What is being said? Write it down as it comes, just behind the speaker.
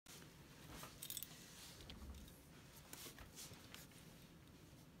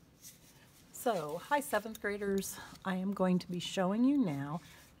So, hi 7th graders. I am going to be showing you now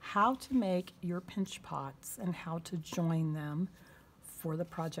how to make your pinch pots and how to join them for the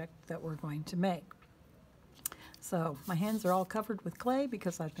project that we're going to make. So, my hands are all covered with clay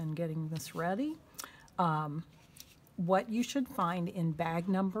because I've been getting this ready. What you should find in bag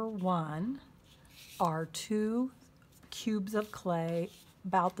number 1 are 2 cubes of clay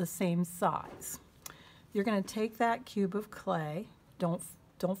about the same size. You're going to take that cube of clay, don't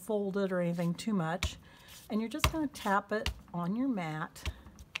fold it or anything too much, and you're just going to tap it on your mat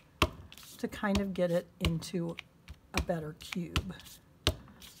to kind of get it into a better cube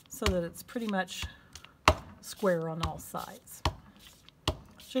so that it's pretty much square on all sides.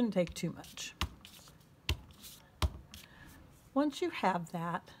 Shouldn't take too much. Once you have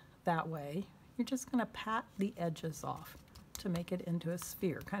that way, you're just going to pat the edges off to make it into a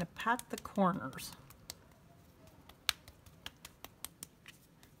sphere. Kind of pat the corners.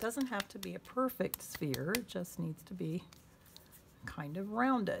 Doesn't have to be a perfect sphere, it just needs to be kind of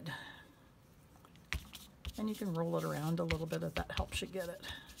rounded. And you can roll it around a little bit if that helps you get it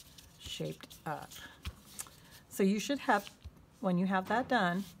shaped up. So you should have, when you have that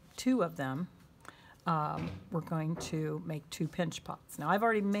done, 2 of them. We're going to make 2 pinch pots. Now I've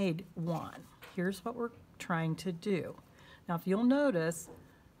already made 1. Here's what we're trying to do. Now if you'll notice,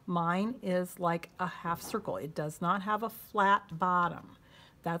 mine is like a half circle. It does not have a flat bottom.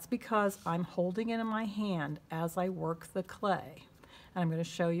 That's because I'm holding it in my hand as I work the clay. And I'm going to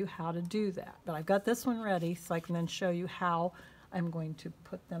show you how to do that. But I've got this one ready so I can then show you how I'm going to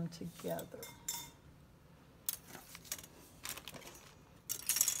put them together.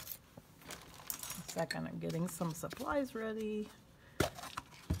 A second, I'm getting some supplies ready.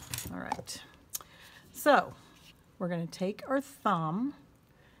 All right. So we're going to take our thumb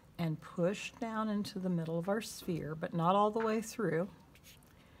and push down into the middle of our sphere, but not all the way through.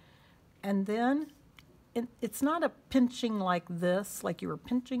 And then it's not a pinching like this, like you were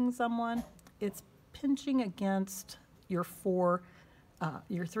pinching someone. It's pinching against your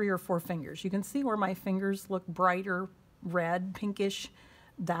 3 or 4 fingers. You can see where my fingers look brighter red, pinkish.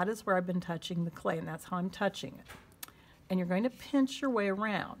 That is where I've been touching the clay, and that's how I'm touching it. And you're going to pinch your way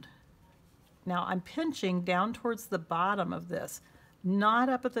around. Now I'm pinching down towards the bottom of this, not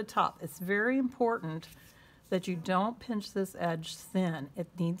up at the top. It's very important that you don't pinch this edge thin. It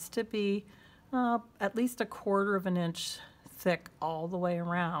needs to be at least 1/4 of an inch thick all the way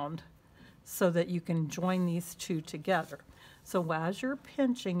around so that you can join these 2 together. So as you're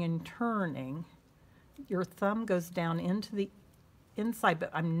pinching and turning, your thumb goes down into the inside, but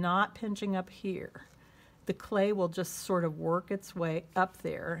I'm not pinching up here. The clay will just sort of work its way up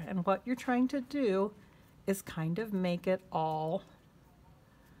there, and what you're trying to do is kind of make it all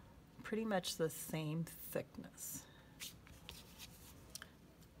pretty much the same thickness.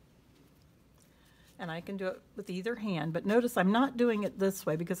 And I can do it with either hand, but notice I'm not doing it this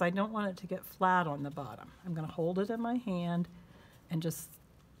way because I don't want it to get flat on the bottom. I'm going to hold it in my hand and just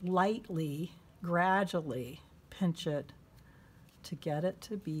lightly, gradually pinch it to get it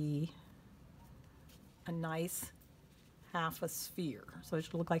to be a nice half a sphere. So it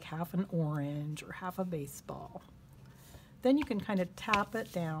should look like half an orange or half a baseball. Then you can kind of tap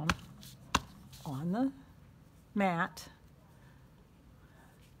it down on the mat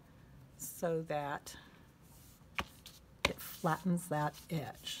so that it flattens that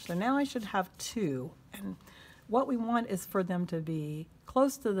edge. So now I should have 2, and what we want is for them to be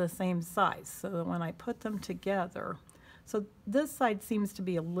close to the same size so that when I put them together, so this side seems to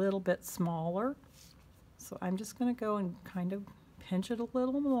be a little bit smaller, so I'm just going to go and kind of pinch it a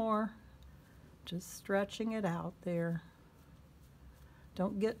little more, just stretching it out there.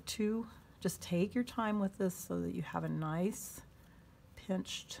 Don't get too, just take your time with this so that you have a nice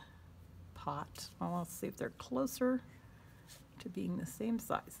pinched pot. Well, let's see if they're closer to being the same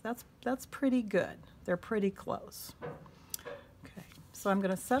size. That's pretty good. They're pretty close. Okay, so I'm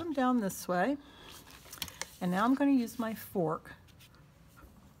going to set them down this way, and now I'm going to use my fork.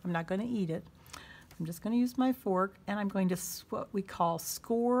 I'm not going to eat it. I'm just going to use my fork, and I'm going to what we call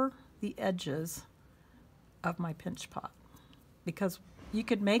score the edges of my pinch pot, because you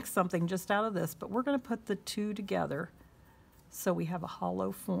could make something just out of this, but we're going to put the 2 together so we have a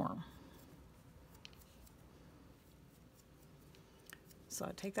hollow form. So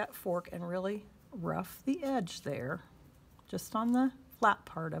I take that fork and really rough the edge there, just on the flat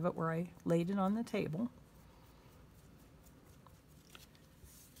part of it where I laid it on the table.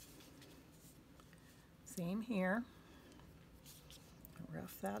 Same here.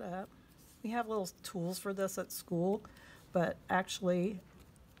 Rough that up. We have little tools for this at school, but actually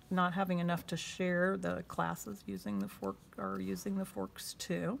not having enough to share, the classes using the fork are using the forks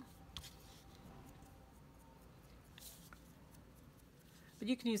too. but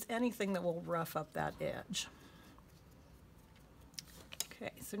you can use anything that will rough up that edge.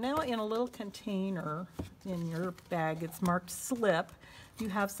 Okay, so now in a little container in your bag, it's marked slip. You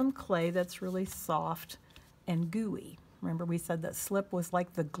have some clay that's really soft and gooey. Remember we said that slip was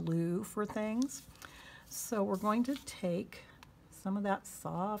like the glue for things? So we're going to take some of that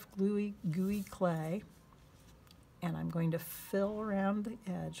soft, gooey clay, and I'm going to fill around the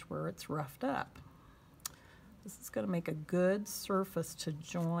edge where it's roughed up. This is going to make a good surface to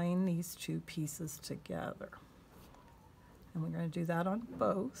join these two pieces together. And we're going to do that on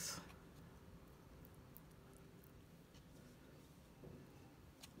both.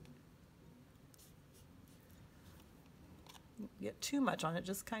 Get too much on it,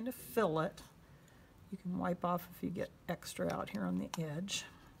 just kind of fill it. You can wipe off if you get extra out here on the edge.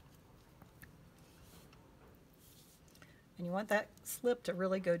 And you want that slip to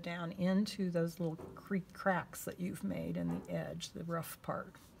really go down into those little cracks that you've made in the edge, the rough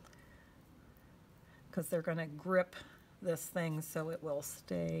part, because they're going to grip this thing so it will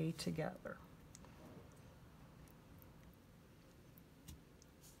stay together.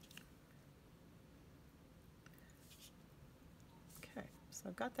 Okay, so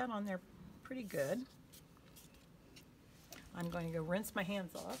I've got that on there pretty good. I'm going to go rinse my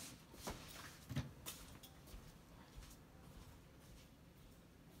hands off.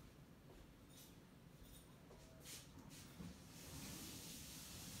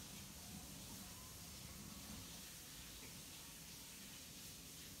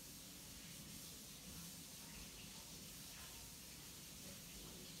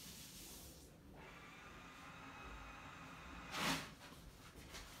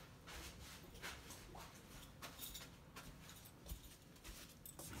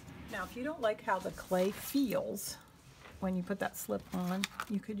 Now, if you don't like how the clay feels when you put that slip on,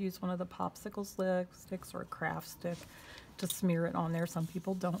 you could use one of the popsicle sticks or a craft stick to smear it on there. Some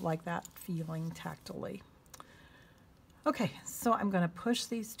people don't like that feeling tactily. Okay, so I'm going to push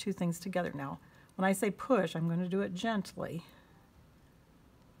these two things together now. When I say push, I'm going to do it gently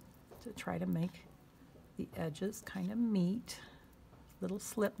to try to make the edges kind of meet. Little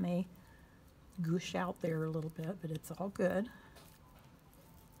slip may goosh out there a little bit, but it's all good.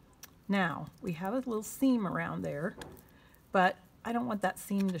 Now, we have a little seam around there, but I don't want that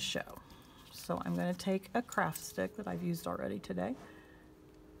seam to show. So I'm going to take a craft stick that I've used already today.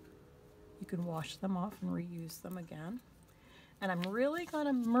 You can wash them off and reuse them again. And I'm really going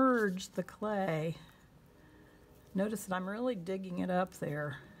to merge the clay. Notice that I'm really digging it up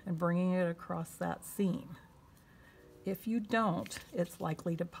there and bringing it across that seam. If you don't, it's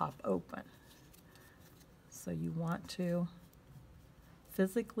likely to pop open. So you want to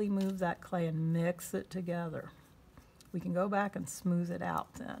physically move that clay and mix it together. We can go back and smooth it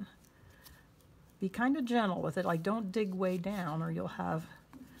out then. Be kind of gentle with it, like don't dig way down or you'll have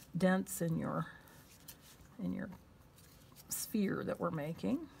dents in your sphere that we're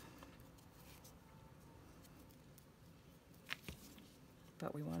making.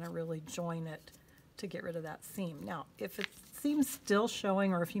 But we want to really join it to get rid of that seam. Now, if it seems still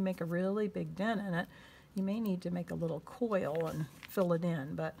showing or if you make a really big dent in it, you may need to make a little coil and fill it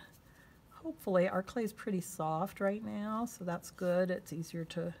in, but hopefully our clay is pretty soft right now, so that's good. It's easier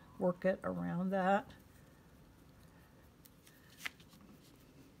to work it around that.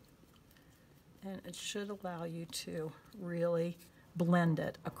 And it should allow you to really blend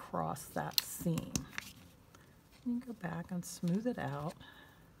it across that seam. You can go back and smooth it out.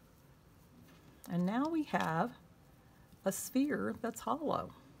 And now we have a sphere that's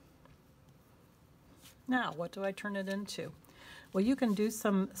hollow. Now, what do I turn it into? Well, you can do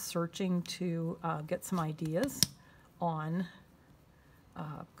some searching to get some ideas on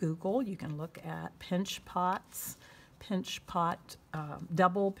Google. You can look at pinch pots,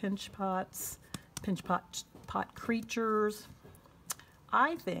 double pinch pots, pot creatures.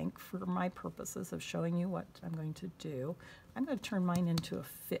 I think for my purposes of showing you what I'm going to do, I'm going to turn mine into a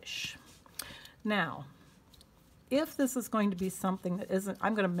fish. Now, if this is going to be something that isn't,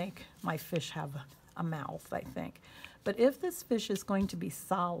 I'm going to make my fish have a mouth, I think. But if this fish is going to be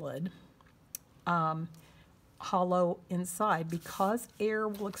solid, hollow inside, because air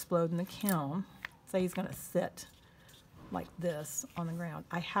will explode in the kiln, say he's going to sit like this on the ground,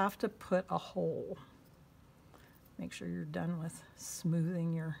 I have to put a hole. Make sure you're done with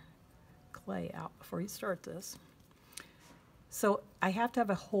smoothing your clay out before you start this. So I have to have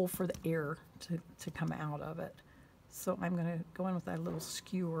a hole for the air to come out of it. So I'm going to go in with that little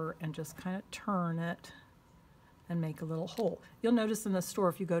skewer and just kind of turn it and make a little hole. You'll notice in the store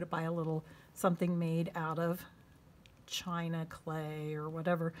if you go to buy a little something made out of china clay or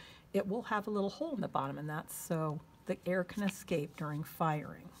whatever, it will have a little hole in the bottom, and that's so the air can escape during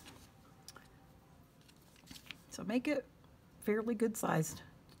firing. So make it fairly good sized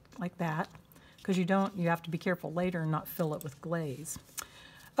like that, because you have to be careful later and not fill it with glaze.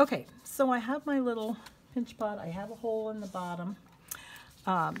 Okay, so I have my little pinch pot. I have a hole in the bottom.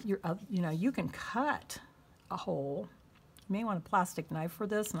 You can cut a hole. You may want a plastic knife for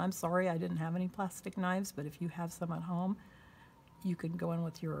this, and I'm sorry I didn't have any plastic knives, but if you have some at home, you can go in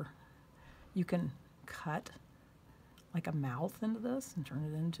with you can cut like a mouth into this and turn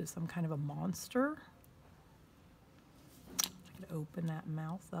it into some kind of a monster. I could open that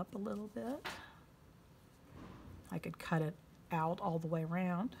mouth up a little bit. I could cut it out all the way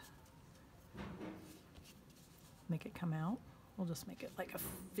around. Make it come out. We'll just make it like a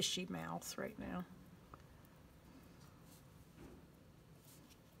fishy mouth right now.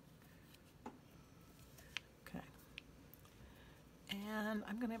 Okay. And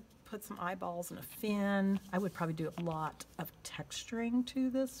I'm going to put some eyeballs and a fin. I would probably do a lot of texturing to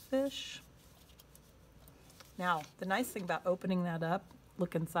this fish. Now, the nice thing about opening that up,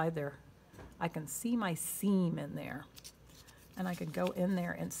 look inside there. I can see my seam in there. And I can go in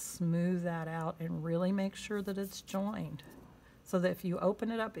there and smooth that out and really make sure that it's joined. So that if you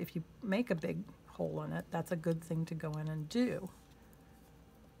open it up, if you make a big hole in it, that's a good thing to go in and do.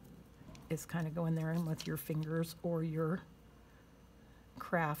 Is kind of go in there and with your fingers or your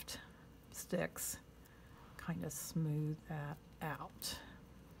craft sticks, kind of smooth that out.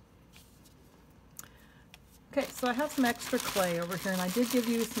 Okay, so I have some extra clay over here, and I did give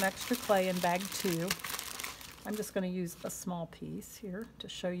you some extra clay in bag 2. I'm just going to use a small piece here to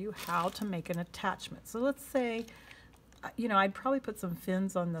show you how to make an attachment. So let's say, I'd probably put some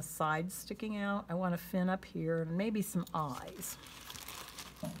fins on the sides sticking out. I want a fin up here and maybe some eyes.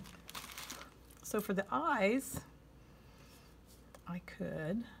 So for the eyes, I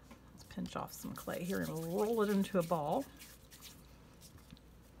could, let's pinch off some clay here and roll it into a ball.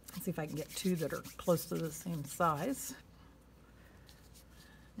 Let's see if I can get 2 that are close to the same size.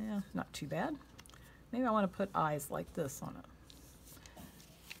 Yeah, not too bad. Maybe I want to put eyes like this on it.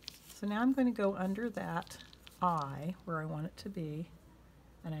 So now I'm going to go under that eye where I want it to be,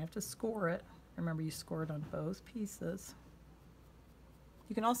 and I have to score it. Remember, you score it on both pieces.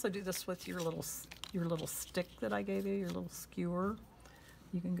 You can also do this with your little stick that I gave you, your little skewer.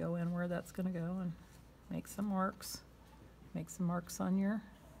 You can go in where that's going to go and make some marks. Make some marks on your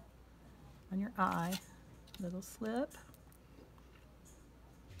eye. Little slip.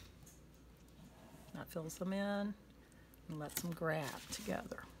 That fills them in and lets them grab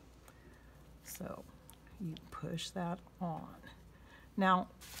together. So you push that on. Now,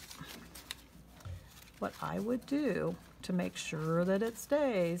 what I would do to make sure that it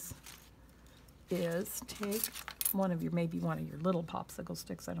stays is take maybe one of your little popsicle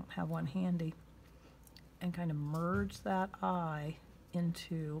sticks, I don't have one handy, and kind of merge that eye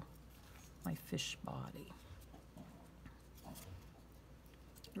into my fish body.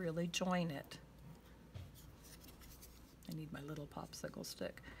 Really join it. I need my little popsicle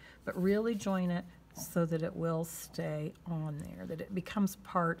stick, but really join it so that it will stay on there, that it becomes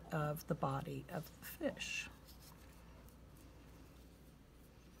part of the body of the fish.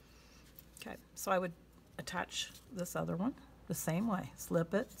 Okay, so I would attach this other one the same way.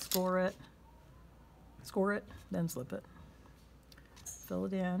 Slip it, score it, then slip it. Fill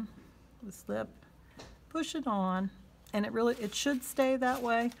it in with slip, push it on, and it should stay that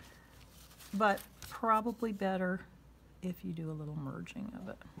way, but probably better if you do a little merging of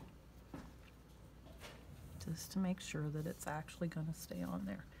it, just to make sure that it's actually going to stay on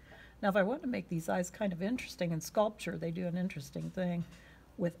there. Now, if I want to make these eyes kind of interesting, in sculpture they do an interesting thing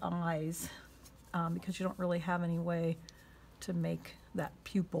with eyes, because you don't really have any way to make that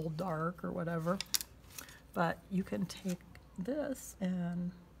pupil dark or whatever, but you can take this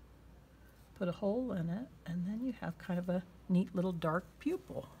and put a hole in it, and then you have kind of a neat little dark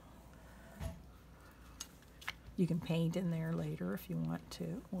pupil. You can paint in there later if you want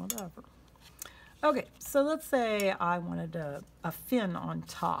to, whatever. Okay, so let's say I wanted a fin on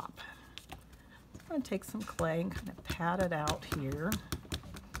top. I'm going to take some clay and kind of pat it out here.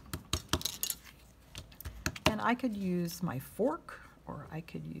 And I could use my fork, or I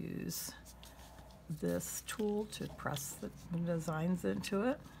could use this tool to press the designs into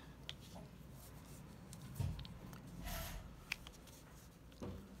it.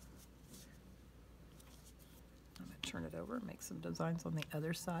 Turn it over and make some designs on the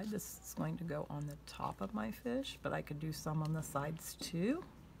other side. This is going to go on the top of my fish, but I could do some on the sides too.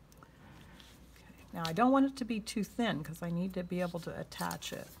 Okay. Now I don't want it to be too thin because I need to be able to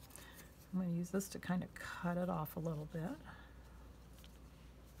attach it. I'm going to use this to kind of cut it off a little bit.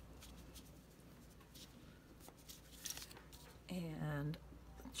 and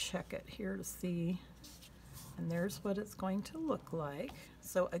check it here to see. And there's what it's going to look like.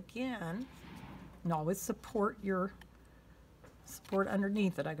 So again, and always support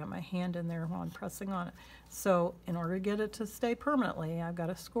underneath it. I got my hand in there while I'm pressing on it. So in order to get it to stay permanently, I've got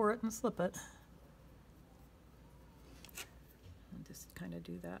to score it and slip it. And just kind of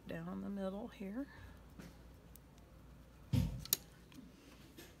do that down the middle here.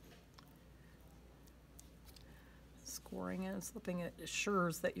 Scoring it and slipping it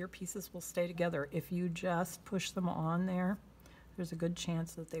assures that your pieces will stay together. If you just push them on there, there's a good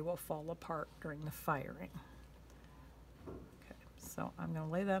chance that they will fall apart during the firing. Okay, so I'm going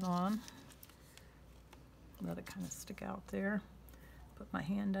to lay that on, let it kind of stick out there, put my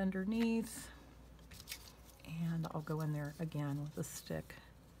hand underneath, and I'll go in there again with a stick,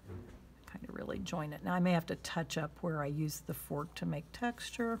 kind of really join it. Now I may have to touch up where I use the fork to make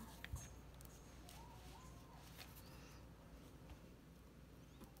texture.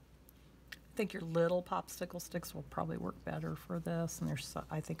 I think your little popsicle sticks will probably work better for this, and there's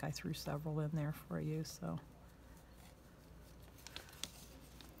I think I threw several in there for you, so.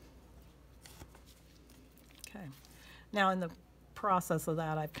 Okay, now in the process of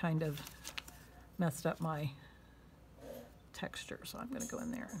that, I've kind of messed up my texture, so I'm going to go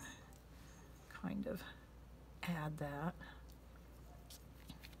in there and kind of add that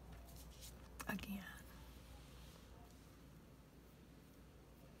again.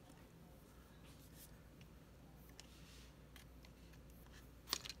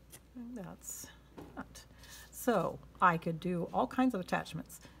 That's that. So I could do all kinds of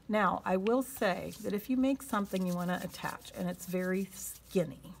attachments. Now I will say that if you make something you want to attach and it's very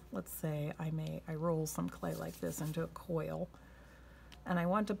skinny, let's say I roll some clay like this into a coil and I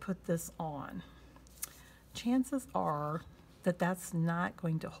want to put this on, chances are that that's not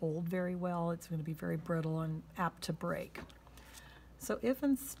going to hold very well. It's going to be very brittle and apt to break. So if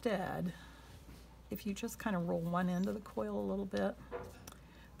instead, if you just kind of roll one end of the coil a little bit,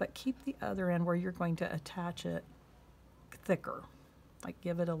 but keep the other end where you're going to attach it thicker, like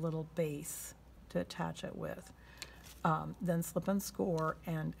give it a little base to attach it with. Then slip and score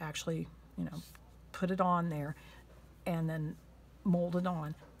and actually, put it on there and then mold it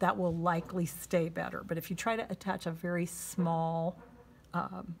on. That will likely stay better. But if you try to attach a very small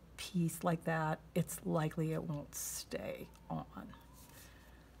piece like that, it's likely it won't stay on.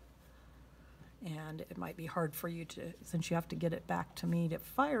 And it might be hard for you to, since you have to get it back to me to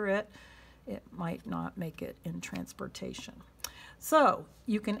fire it, it might not make it in transportation. So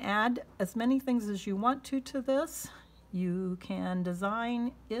you can add as many things as you want to this. You can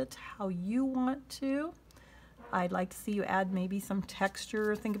design it how you want to. I'd like to see you add maybe some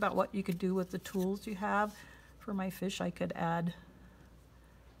texture. Think about what you could do with the tools you have. For my fish, I could add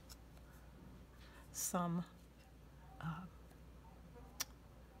some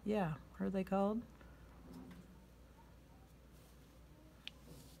yeah, what are they called?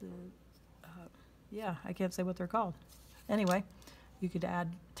 Yeah, I can't say what they're called. Anyway, you could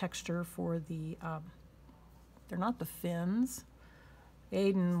add texture for the, they're not the fins.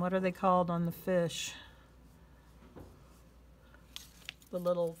 Aiden, what are they called on the fish? The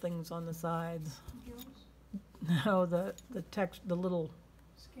little things on the sides. Scales? No, the little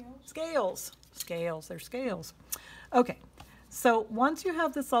scales. Scales, they're scales. Okay. So once you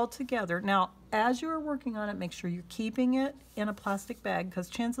have this all together, now as you're working on it, make sure you're keeping it in a plastic bag because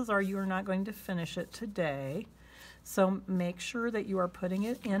chances are you are not going to finish it today. So make sure that you are putting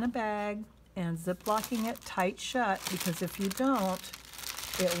it in a bag and zip-locking it tight shut because if you don't,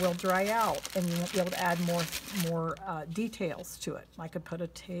 it will dry out and you won't be able to add more details to it. I could put a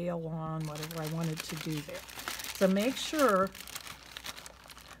tail on, whatever I wanted to do there. So make sure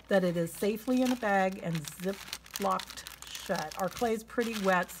that it is safely in a bag and zip-locked shut. Our clay is pretty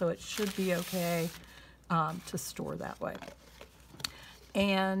wet, so it should be okay to store that way.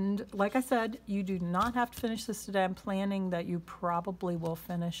 And like I said, you do not have to finish this today. I'm planning that you probably will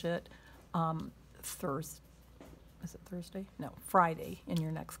finish it Thursday. Is it Thursday? No, Friday in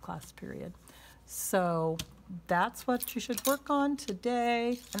your next class period. So that's what you should work on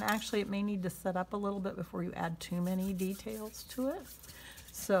today. And actually, it may need to set up a little bit before you add too many details to it.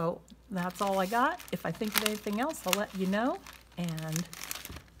 So that's all I got. If I think of anything else, I'll let you know. And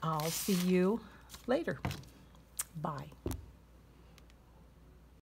I'll see you later. Bye.